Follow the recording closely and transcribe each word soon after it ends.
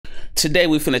Today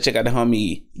we finna check out the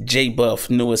homie J Buff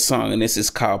newest song, and this is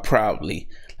called Prolly.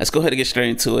 Let's go ahead and get straight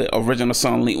into it. Original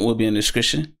song link will be in the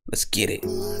description. Let's get it.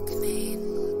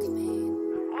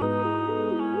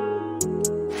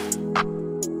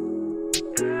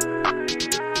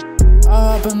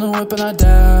 I hop in the whip and I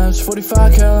dash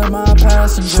 45 cal in my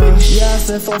passenger. Yeah, I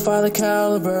said 4-5 the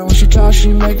caliber. When she talks,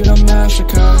 she make it a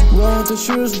massacre. Roll with the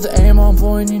shoes with the aim on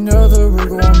point. You know the rig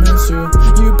won't miss you.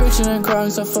 You bitching and crying,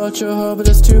 so I fucked your hoe, but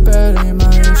it's too bad, ain't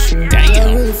my issue.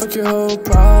 I really fuck your hoe,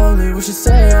 probably. What she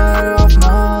say, I had her off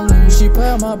Molly. She play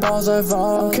on my balls like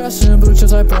Vohndo. I'm catching blue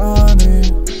chips like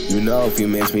Prolly. You know if you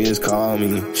miss me, just call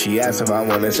me. She asked if I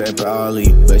wanna say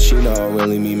Prolly, but she don't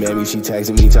really mean maybe. She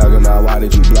texting me talking about why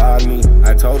did you block me.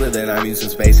 I told her that I need some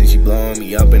space and she blowing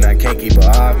me up and I can't keep her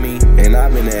off me. And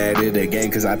I've been at it again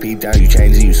cause I peeped out you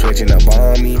changing, you switching up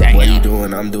on me. What you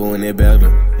doing? I'm doing it better.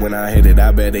 When I hit it,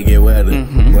 I better get wetter.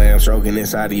 When I'm stroking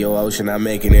inside of your ocean, I'm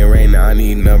making it rain, now I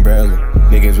need an umbrella.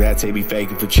 Niggas rat they be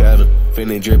faking for cheddar.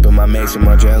 Finna drippin' my mates and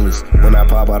my jealous. When I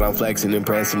pop out, I'm flexing,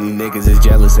 impressing. These niggas is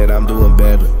jealous that I'm doing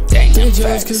better. They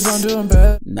jealous cause I'm doing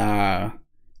better. Nah,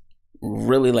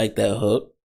 really like that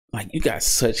hook. Like, you got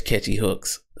such catchy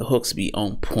hooks. The hooks be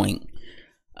on point.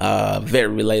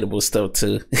 Very relatable stuff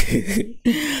too.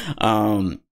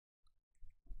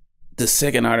 The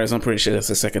second artist, I'm pretty sure that's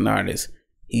the second artist.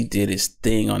 He did his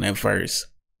thing on that verse.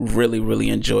 Really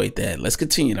enjoyed that. Let's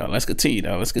continue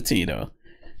though.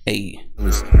 Hey.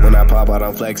 When I pop out,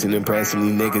 I'm flexing, impressing.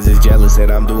 These niggas is jealous that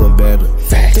I'm doing better.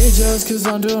 Facts. They jealous cause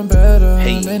I'm doing better.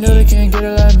 Hey. They know they can't get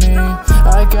it like me.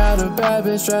 I got a bad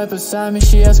bitch right beside me.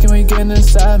 She asking me getting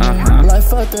inside me. Like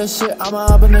fuck that shit, I'ma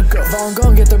hop in the go. Vohndo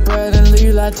gon' get the bread and leave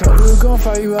you like toast. Blue gon'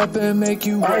 fire you up and make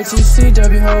you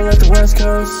RTCW hoe like the West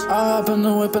Coast. I hop in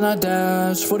the whip and I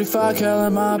dash 45 cal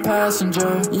in my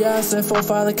passenger. Yeah, I said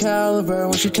 4-5 the caliber.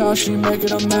 When she talks, she make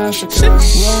it a massacre. Roll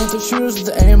with the shoes with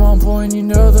the aim on point. You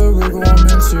know the rig won't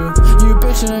miss you. You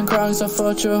bitching and crying, so I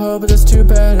fucked your hoe, but it's too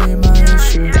bad, ain't my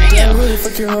issue. I really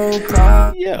fuck your whole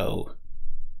pride. Yo,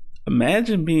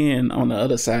 imagine being on the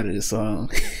other side of this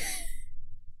song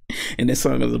and this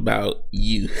song is about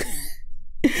you.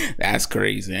 That's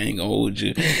crazy. I ain't gonna hold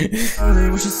you.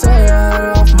 What she say, I had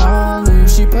her off Molly.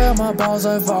 She play on my balls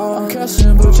like Vohndo. I'm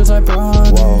catching blue chips like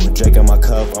Prolly. Whoa, Drake in my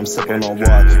cup, I'm sipping on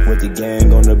walk. With the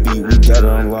gang on the beat, we get it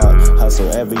unlocked. Hustle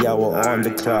every hour on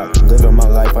the clock. Living my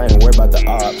life, I ain't worried about the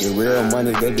ops. The real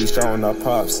money, they be showing our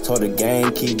props. Told the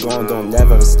gang, keep going, don't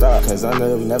never stop. Cause I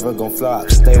know never gon'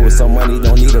 flop. Stay with some money,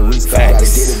 don't need a restock. Gotta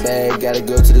get it bad, gotta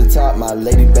go to the top. My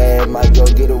lady bad, might go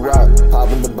get a rock. Pop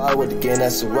in the bottle with the gang,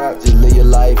 that's a rock. Just live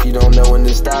your life, you don't know when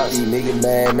to stop. These niggas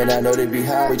mad, man, I know they be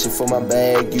hot. Reaching for my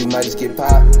bag, you might just get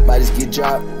popped, might just get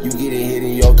dropped. You get it hit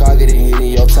in your car, get it hit in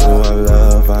your top. Oh, I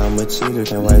love, I'm a cheater,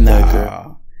 can't wait that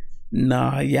girl.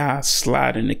 Nah, y'all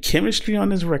sliding. The chemistry on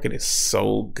this record is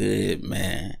so good,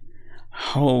 man.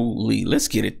 Holy, let's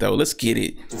get it though. Let's get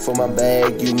it. For my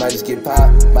bag, you might just get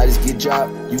popped, might just get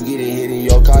dropped. You get it hit in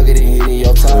your car, get it hit in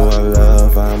your top. Oh, I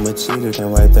love, I'm a cheater,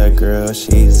 can't wait that girl.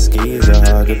 She's a skeezer,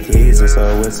 hard to please her,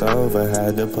 so it's over.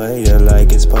 Had to play her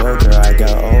like it's poker. I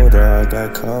got older, I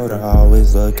got colder.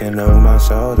 Always looking over my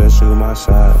shoulder, shoot my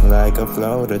shot like a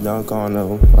floater. Dunk on her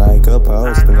like a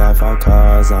poster. Got 5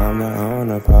 cars, I'm the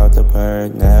owner. Pop the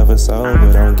perk, never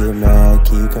sober. Don't get mad,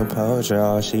 keep composure.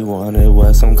 All she wanted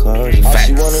was some closure. All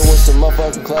she wanted was some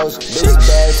motherfucking clothes. Bitch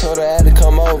bad, told her I had to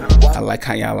come over. I like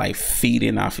how y'all like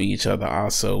feeding off of each other.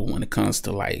 Also, when it comes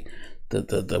to like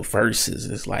the verses,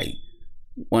 it's like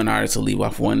one artist will leave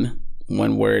off one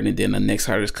word and then the next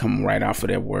artist come right off of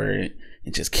that word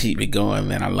and just keep it going,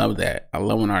 man. I love that. I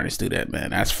love when artists do that,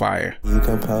 man. That's fire. You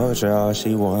composure, all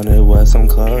she wanted was some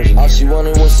closure. All she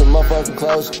wanted was some motherfucking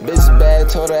clothes. Bitch bad,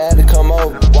 told her I had to come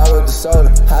over. Why with the soda?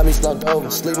 Had me slumped over.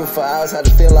 Sleeping for hours, had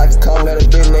to feel like a cold. Met a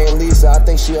bitch named Lisa, I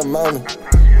think she a Mona.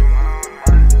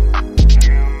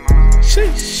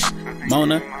 Sheesh.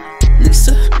 Mona,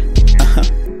 Lisa.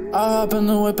 I hop in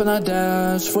the whip and I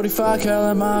dash 45 cal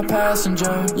in my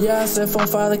passenger. Yeah, I said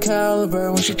 4-5 the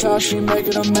caliber. When she talks, she make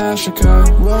it a massacre.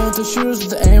 Roll with the shoes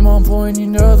with the aim on point. You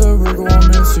know the rig won't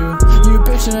miss you. You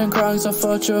bitching and crying, so I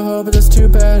fucked your hoe, but it's too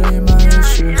bad, ain't my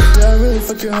issue. Yeah, I really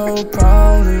fuck your hoe,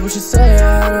 probably. What she say,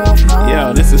 I had her off Molly.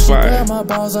 Yo, this is fire. She play on my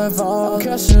balls like Vohndo. I'm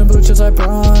catching blue chips like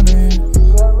Prolly.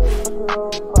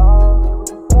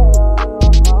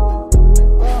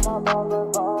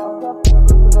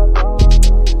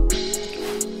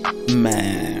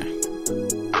 Man,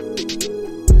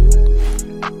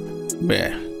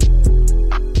 yeah.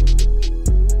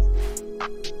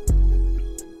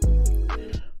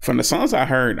 From the songs I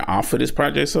heard off of this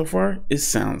project so far, it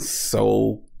sounds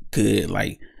so good.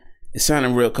 Like, it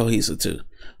sounded real cohesive too.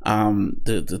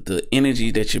 The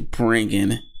energy that you're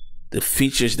bringing, the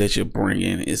features that you're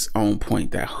bringing is on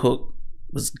point. That hook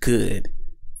was good,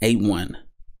 A1.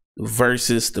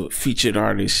 Versus the featured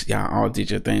artists, y'all all did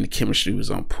your thing. The chemistry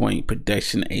was on point.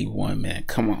 Production A1, man.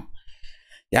 Come on.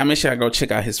 Y'all make sure I go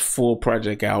check out his full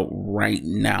project out right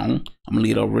now. I'm gonna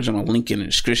leave the original link in the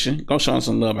description. Go show him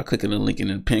some love by clicking the link in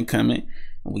the pinned comment.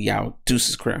 And we out.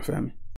 Deuces, crap family.